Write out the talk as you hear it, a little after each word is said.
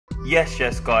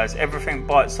Yes guys, everything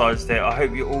bite-sized here. I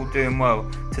hope you're all doing well.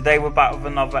 Today we're back with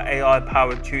another AI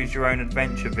powered choose your own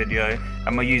adventure video,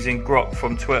 and we're using Grok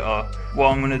from Twitter.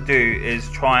 What I'm going to do is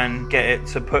try and get it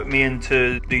to put me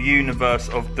into the universe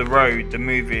of The Road, the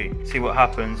movie. See what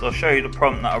happens. I'll show you the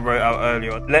prompt that I wrote out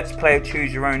earlier. Let's play a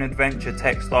choose your own adventure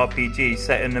text RPG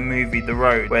set in the movie The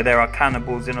Road, where there are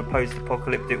cannibals in a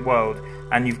post-apocalyptic world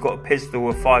and you've got a pistol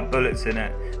with 5 bullets in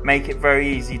it. Make it very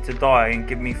easy to die and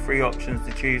give me 3 options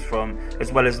to choose from,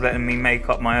 as well as letting me make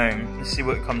up my own. Let's see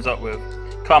what it comes up with.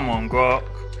 Come on, Grok.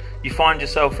 You find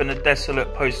yourself in a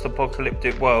desolate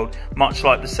post-apocalyptic world, much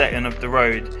like the setting of The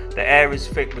Road. The air is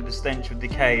thick with the stench of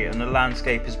decay and the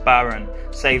landscape is barren,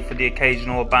 save for the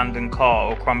occasional abandoned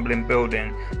car or crumbling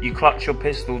building. You clutch your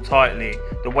pistol tightly.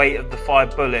 The weight of the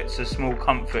 5 bullets is small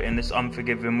comfort in this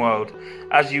unforgiving world.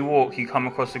 As you walk, you come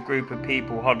across a group of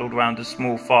people huddled around a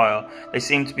small fire. They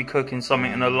seem to be cooking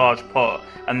something in a large pot,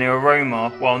 and the aroma,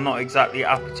 while not exactly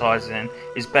appetizing,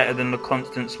 is better than the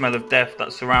constant smell of death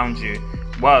that surrounds you.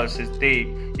 Wow, this is deep.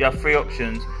 You have 3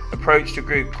 options. Approach the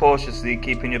group cautiously,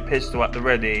 keeping your pistol at the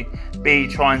ready. B,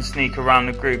 try and sneak around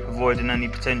the group, avoiding any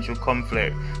potential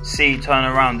conflict. C, turn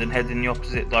around and head in the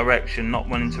opposite direction, not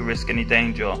wanting to risk any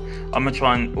danger. I'm going to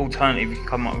try and alternative, you can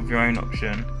come up with your own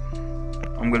option.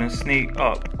 I'm going to sneak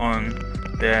up on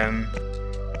them,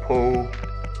 pull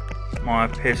my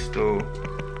pistol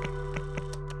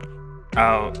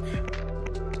out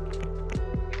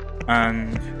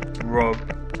and rob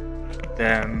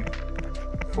them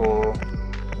for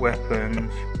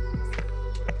weapons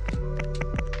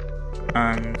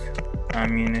and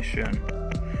ammunition.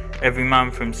 Every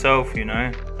man for himself, you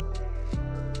know.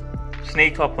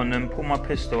 Sneak up on them, pull my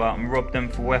pistol out and rob them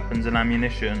for weapons and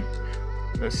ammunition.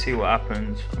 Let's see what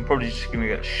happens. I'm probably just gonna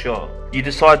get shot. You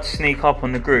decide to sneak up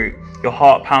on the group, your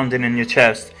heart pounding in your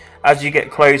chest. As you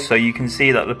get closer, you can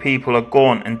see that the people are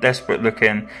gaunt and desperate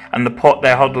looking, and the pot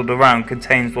they're huddled around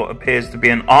contains what appears to be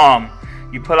an arm.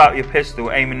 You pull out your pistol,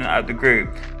 aiming it at the group.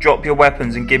 Drop your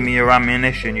weapons and give me your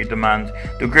ammunition, you demand.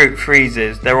 The group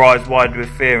freezes, their eyes wide with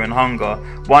fear and hunger.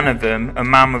 One of them, a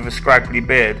man with a scraggly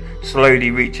beard,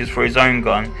 slowly reaches for his own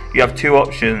gun. You have 2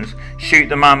 options. Shoot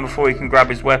the man before he can grab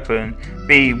his weapon.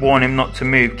 B, warn him not to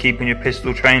move, keeping your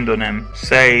pistol trained on him.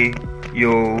 Say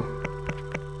you'll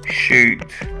shoot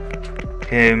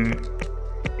him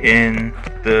in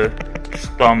the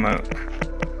stomach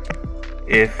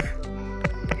if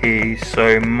he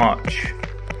so much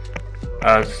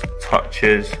as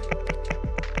touches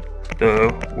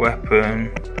the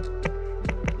weapon,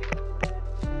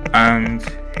 and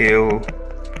he'll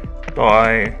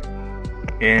die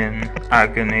in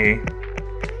agony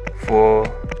for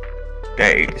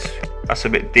days. That's a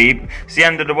bit deep. It's the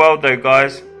end of the world though,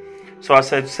 guys. So I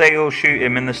said, say you'll shoot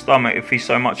him in the stomach if he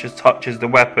so much as touches the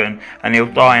weapon, and he'll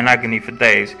die in agony for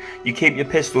days. You keep your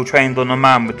pistol trained on a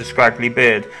man with the scraggly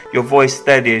beard. Your voice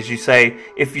steady as you say,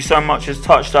 if you so much as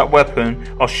touch that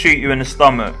weapon, I'll shoot you in the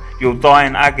stomach. You'll die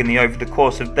in agony over the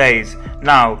course of days.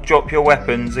 Now, drop your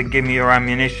weapons and give me your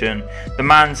ammunition. The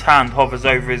man's hand hovers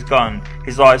over his gun,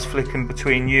 his eyes flicking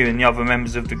between you and the other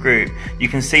members of the group. You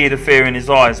can see the fear in his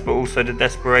eyes, but also the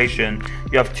desperation.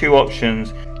 You have 2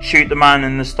 options. Shoot the man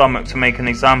in the stomach to make an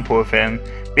example of him.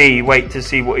 B, wait to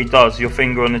see what he does, your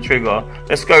finger on the trigger.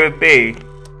 Let's go with B.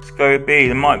 Let's go with B.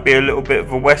 There might be a little bit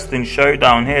of a western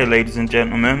showdown here, ladies and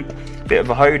gentlemen. Bit of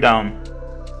a hoedown.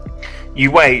 You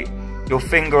wait, your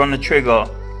finger on the trigger,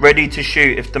 ready to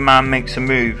shoot if the man makes a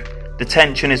move. The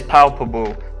tension is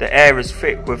palpable. The air is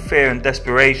thick with fear and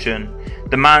desperation.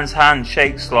 The man's hand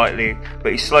shakes slightly,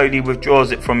 but he slowly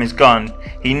withdraws it from his gun.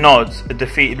 He nods, a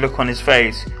defeated look on his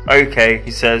face. Okay,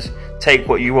 he says, take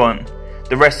what you want.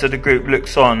 The rest of the group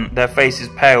looks on, their faces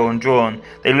pale and drawn.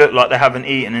 They look like they haven't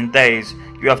eaten in days.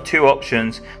 You have 2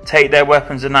 options. Take their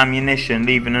weapons and ammunition,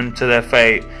 leaving them to their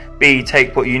fate. B,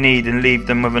 take what you need and leave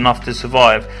them with enough to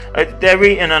survive. They're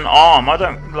eating an arm.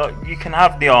 You can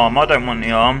have the arm. I don't want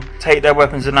the arm. Take their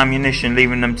weapons and ammunition,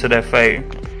 leaving them to their fate.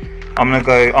 I'm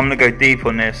gonna go deep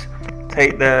on this.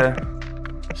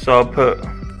 So I'll put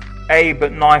A,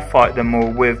 but knife fight them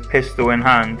all with pistol in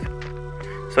hand.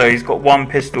 So he's got 1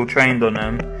 pistol trained on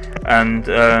him, and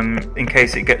in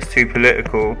case it gets too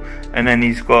political. And then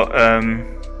he's got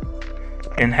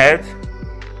in head.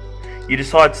 You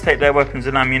decide to take their weapons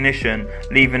and ammunition,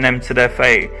 leaving them to their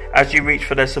fate. As you reach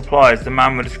for their supplies, the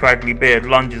man with the scraggly beard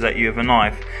lunges at you with a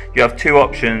knife. You have 2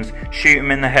 options. Shoot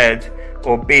him in the head,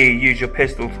 or B, use your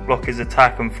pistol to block his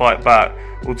attack and fight back.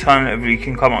 Alternatively, you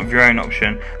can come up with your own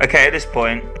option. Okay, at this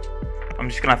point, I'm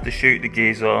just going to have to shoot the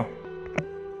geezer.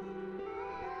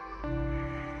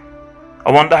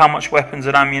 I wonder how much weapons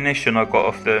and ammunition I got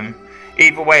off them.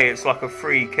 Either way, it's like a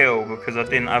free kill because I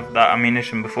didn't have that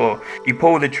ammunition before. You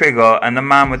pull the trigger and the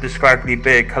man with the scraggly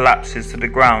beard collapses to the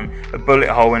ground, a bullet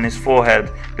hole in his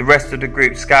forehead. The rest of the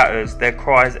group scatters, their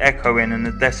cries echoing in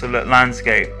the desolate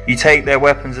landscape. You take their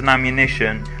weapons and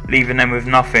ammunition, leaving them with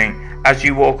nothing. As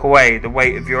you walk away, the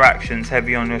weight of your actions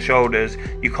heavy on your shoulders,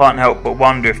 you can't help but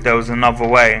wonder if there was another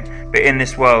way. But in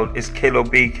this world, it's kill or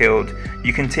be killed.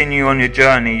 You continue on your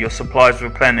journey, your supplies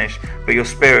replenish, but your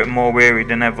spirit more weary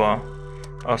than ever.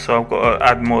 So I've got to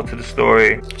add more to the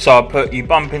story. So I put, you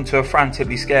bump into a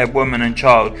frantically scared woman and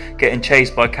child getting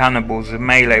chased by cannibals with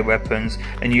melee weapons,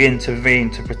 and you intervene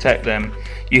to protect them.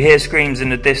 You hear screams in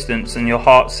the distance and your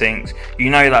heart sinks. You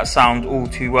know that sound all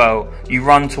too well. You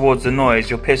run towards the noise,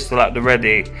 your pistol at the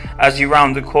ready. As you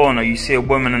round the corner, you see a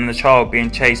woman and a child being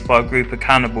chased by a group of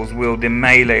cannibals wielding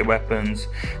melee weapons.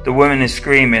 The woman is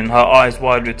screaming, her eyes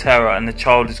wide with terror, and the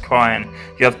child is crying.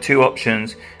 You have two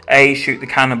options. A. Shoot the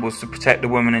cannibals to protect the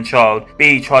woman and child.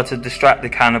 B. Try to distract the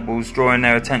cannibals, drawing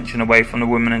their attention away from the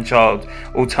woman and child.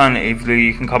 Alternatively,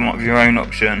 you can come up with your own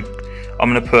option.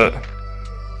 I'm going to put,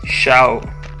 shout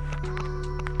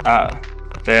at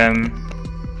them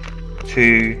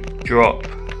to drop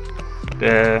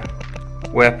their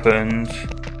weapons,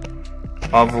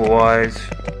 otherwise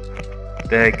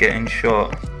they're getting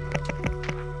shot.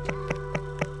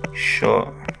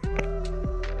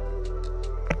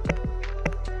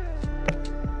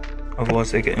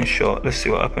 Otherwise they're getting shot. Let's see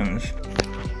what happens.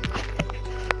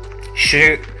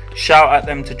 Shout at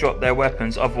them to drop their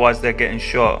weapons, otherwise they're getting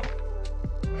shot.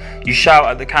 You shout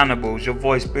at the cannibals, your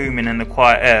voice booming in the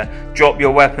quiet air. Drop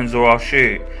your weapons or I'll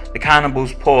shoot. The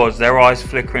cannibals pause, their eyes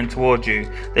flickering toward you.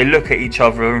 They look at each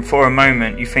other and for a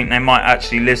moment you think they might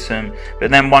actually listen.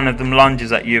 But then one of them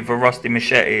lunges at you with a rusty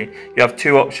machete. You have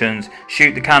two options,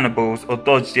 shoot the cannibals or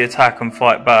dodge the attack and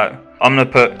fight back. I'm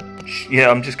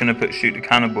just going to put shoot the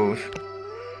cannibals.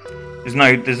 There's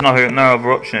no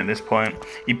other option at this point.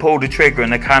 You pull the trigger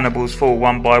and the cannibals fall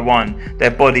one by one, their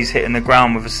bodies hitting the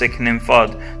ground with a sickening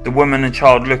thud. The woman and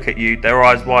child look at you, their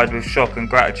eyes wide with shock and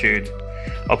gratitude.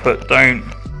 I'll put, don't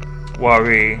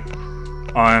worry,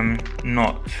 I'm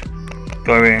not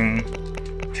going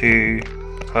to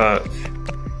hurt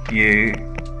you.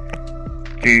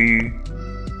 Do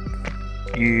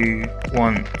you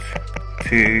want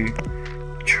to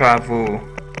travel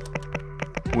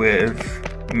with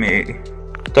me?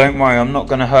 Don't worry, I'm not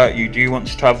going to hurt you. Do you want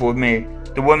to travel with me?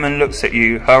 The woman looks at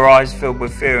you, her eyes filled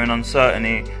with fear and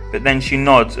uncertainty, but then she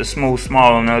nods, a small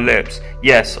smile on her lips.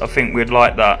 Yes, I think we'd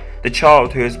like that. The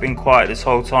child, who has been quiet this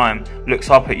whole time, looks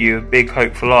up at you with big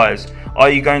hopeful eyes. Are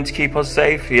you going to keep us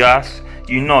safe? He asks.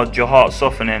 You nod, your heart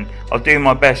softening. I'll do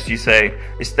my best, you say.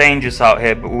 It's dangerous out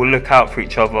here, but we'll look out for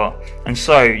each other. And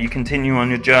so, you continue on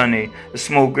your journey, a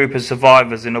small group of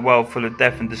survivors in a world full of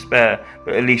death and despair,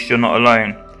 but at least you're not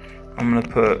alone. I'm going to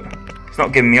put, it's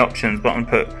not giving me options, but I'm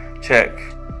going to put, check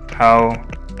how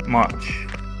much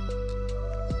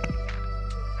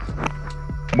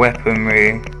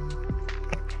weaponry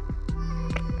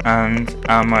and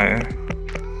ammo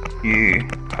you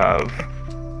have.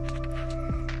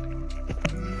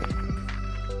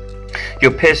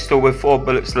 Your pistol with 4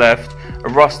 bullets left, a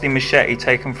rusty machete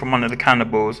taken from one of the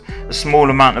cannibals, a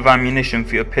small amount of ammunition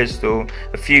for your pistol,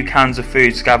 a few cans of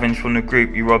food scavenged from the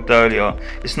group you robbed earlier.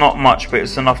 It's not much, but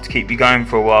it's enough to keep you going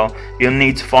for a while. You'll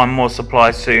need to find more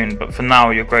supplies soon, but for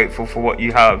now you're grateful for what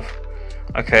you have.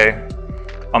 Okay,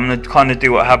 I'm going to kind of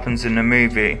do what happens in the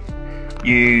movie.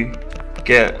 You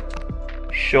get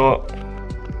shot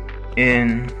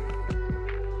in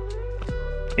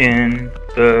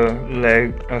the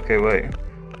leg. Okay, wait.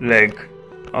 Leg.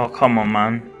 Oh, come on,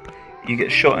 man. You get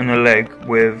shot in the leg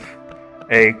with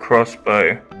a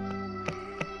crossbow,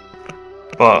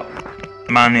 but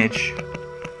manage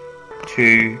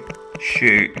to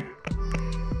shoot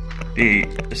the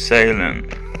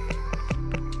assailant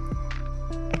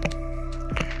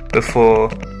before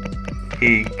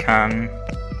he can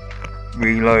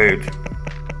reload.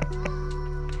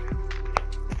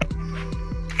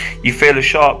 You feel a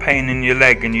sharp pain in your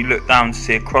leg and you look down to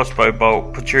see a crossbow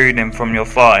bolt protruding from your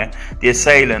thigh. The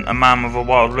assailant, a man with a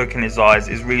wild look in his eyes,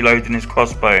 is reloading his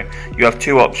crossbow. You have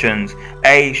two options.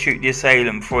 A. Shoot the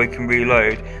assailant before he can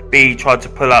reload. B. Try to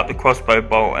pull out the crossbow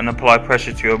bolt and apply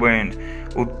pressure to your wound.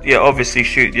 Well, yeah, obviously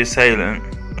shoot the assailant.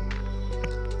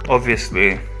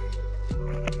 Obviously.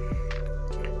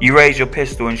 You raise your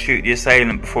pistol and shoot the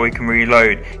assailant before he can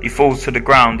reload. He falls to the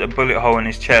ground, a bullet hole in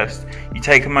his chest. You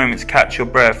take a moment to catch your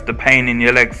breath, the pain in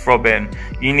your leg throbbing.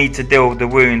 You need to deal with the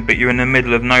wound, but you're in the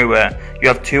middle of nowhere. You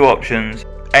have two options.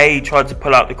 A. Try to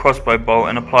pull out the crossbow bolt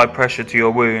and apply pressure to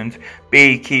your wound.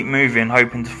 B. Keep moving,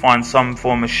 hoping to find some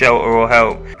form of shelter or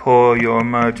help. Pour your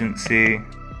emergency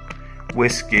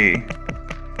whiskey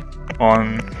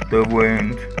on the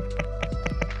wound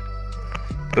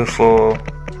before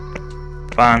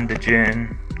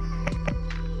bandaging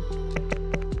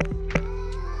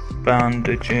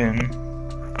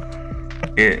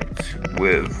it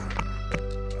with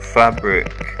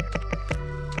fabric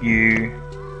you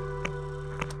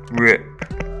rip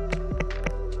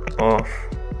off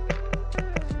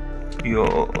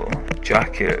your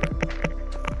jacket.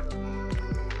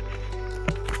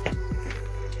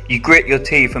 You grit your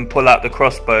teeth and pull out the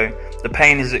crossbow. The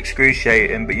pain is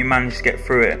excruciating, but you manage to get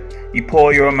through it. You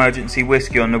pour your emergency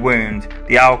whiskey on the wound,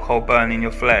 the alcohol burning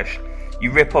your flesh.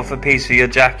 You rip off a piece of your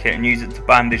jacket and use it to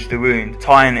bandage the wound,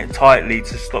 tying it tightly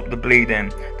to stop the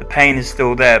bleeding. The pain is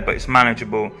still there, but it's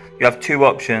manageable. You have two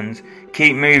options.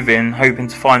 Keep moving, hoping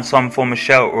to find some form of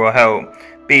shelter or help.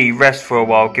 B. Rest for a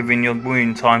while, giving your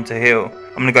wound time to heal.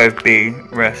 I'm going to go with B.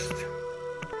 Rest.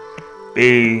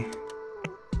 B.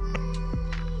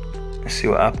 Let's see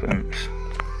what happens.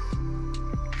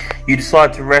 You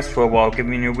decide to rest for a while,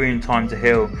 giving your wound time to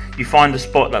heal. You find a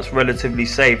spot that's relatively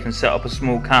safe and set up a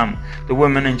small camp. The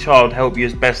woman and child help you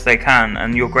as best they can,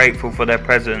 and you're grateful for their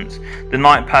presence. The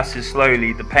night passes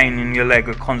slowly, the pain in your leg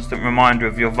a constant reminder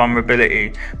of your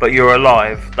vulnerability, but you're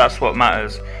alive, that's what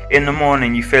matters. In the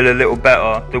morning you feel a little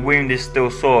better. The wound is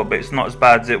still sore, but it's not as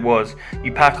bad as it was.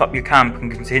 You pack up your camp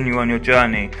and continue on your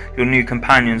journey, your new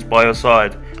companions by your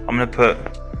side. I'm going to put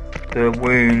the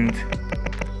wound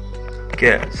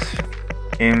gets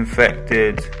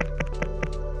infected.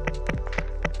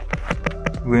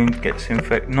 Wound gets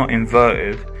infected, not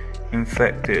inverted,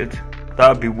 infected. That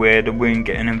would be weird, a wound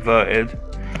getting inverted.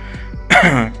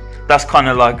 That's kind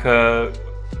of like a,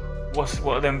 what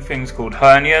are them things called?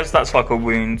 Hernias? That's like a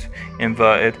wound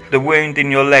inverted. The wound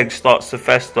in your leg starts to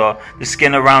fester, the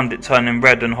skin around it turning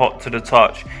red and hot to the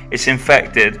touch. It's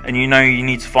infected, and you know you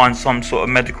need to find some sort of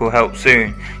medical help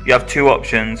soon. You have two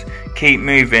options. Keep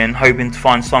moving, hoping to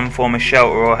find some form of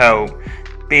shelter or help.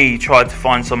 B. Try to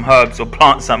find some herbs or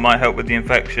plants that might help with the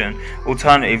infection.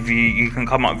 Alternatively, you can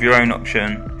come up with your own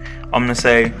option. I'm going to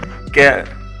say, get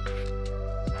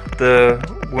the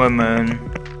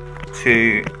woman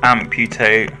to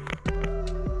amputate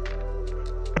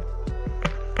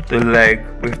the leg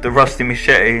with the rusty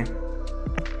machete.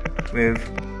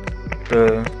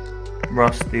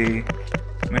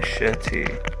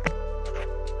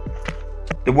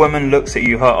 The woman looks at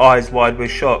you, her eyes wide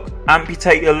with shock.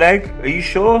 Amputate your leg? Are you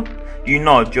sure? You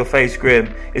nod, your face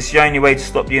grim. It's the only way to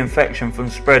stop the infection from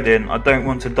spreading. I don't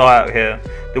want to die out here.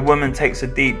 The woman takes a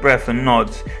deep breath and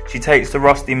nods. She takes the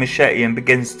rusty machete and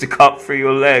begins to cut through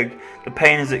your leg. The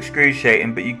pain is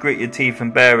excruciating, but you grit your teeth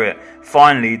and bear it.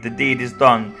 Finally, the deed is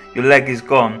done. Your leg is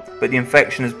gone, but the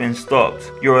infection has been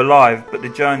stopped. You're alive, but the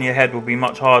journey ahead will be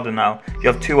much harder now.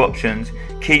 You have two options.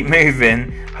 Keep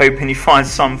moving, hoping you find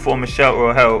some form of shelter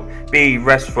or help. B.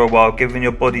 Rest for a while, giving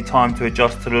your body time to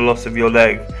adjust to the loss of your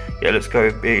leg. Yeah, let's go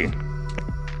with B.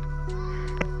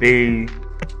 B,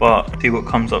 but see what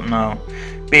comes up now.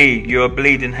 B. You are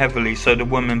bleeding heavily, so the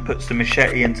woman puts the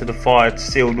machete into the fire to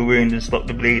seal the wound and stop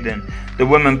the bleeding. The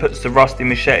woman puts the rusty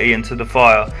machete into the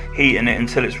fire, heating it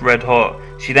until it's red hot.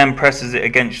 She then presses it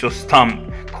against your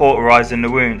stump, cauterizing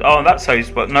the wound. Oh, that's how you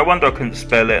spell it. No wonder I couldn't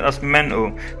spell it. That's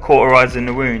mental. Cauterizing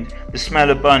the wound. The smell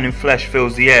of burning flesh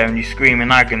fills the air and you scream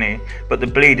in agony, but the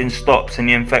bleeding stops and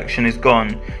the infection is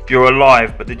gone. You're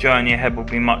alive, but the journey ahead will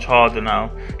be much harder now.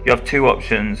 You have two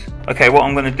options. Okay, what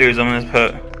I'm going to do is I'm going to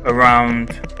put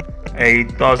around a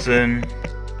dozen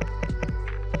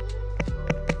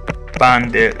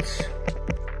bandits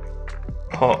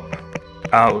pop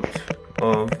out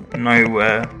of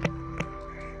nowhere.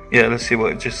 Yeah, let's see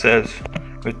what it just says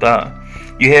with that.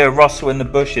 You hear a rustle in the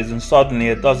bushes and suddenly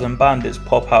a dozen bandits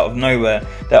pop out of nowhere.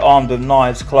 They're armed with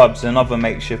knives, clubs and other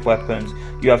makeshift weapons.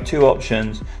 You have two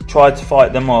options. Try to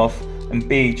fight them off, and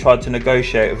B. Try to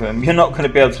negotiate with them. You're not going to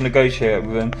be able to negotiate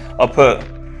with them. I'll put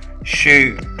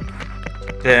shoot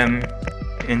them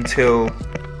until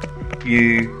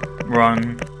you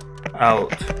run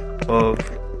out of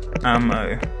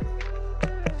ammo.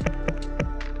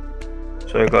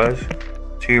 So guys,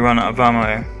 till you run out of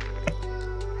ammo.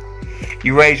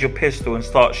 You raise your pistol and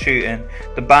start shooting.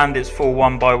 The bandits fall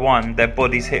one by one, their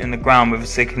bodies hitting the ground with a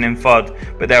sickening thud,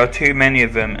 but there are too many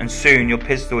of them and soon your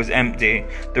pistol is empty.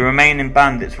 The remaining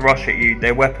bandits rush at you,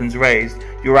 their weapons raised.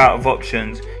 You're out of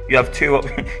options. You're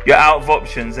out of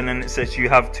options, and then it says you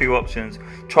have two options.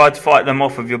 Try to fight them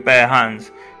off with your bare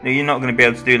hands. No, you're not going to be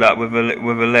able to do that with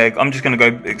a leg. I'm just going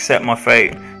to go accept my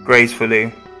fate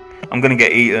gracefully. I'm gonna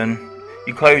get eaten.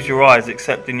 You close your eyes,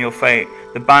 accepting your fate.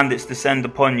 The bandits descend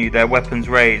upon you, their weapons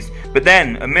raised. But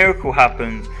then, a miracle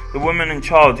happens. The woman and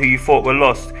child who you thought were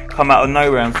lost come out of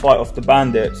nowhere and fight off the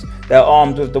bandits. They're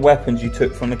armed with the weapons you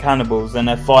took from the cannibals, and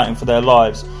they're fighting for their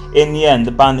lives. In the end,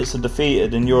 the bandits are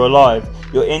defeated and you're alive.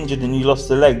 You're injured and you lost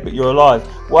a leg, but you're alive.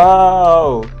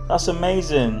 Wow, that's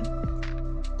amazing.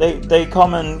 They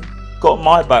come and got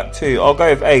my back too. I'll go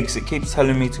with A because it keeps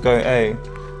telling me to go A.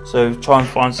 So try and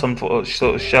find some sort of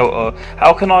shelter.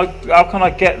 How can I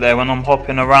get there when I'm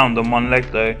hopping around on one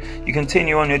leg though? You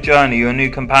continue on your journey, your new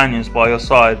companions by your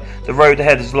side. The road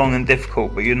ahead is long and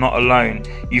difficult, but you're not alone.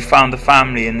 You found a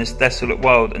family in this desolate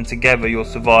world, and together you'll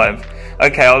survive.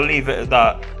 Okay, I'll leave it at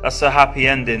that. That's a happy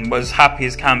ending, but as happy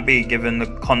as can be given the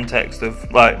context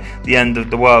of like the end of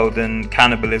the world and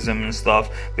cannibalism and stuff.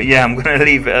 But yeah, I'm gonna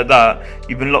leave it at that.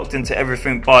 You've been locked into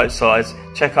everything bite-sized.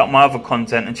 Check out my other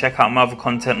content and check out my other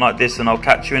content like this, and I'll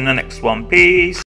catch you in the next one. Peace.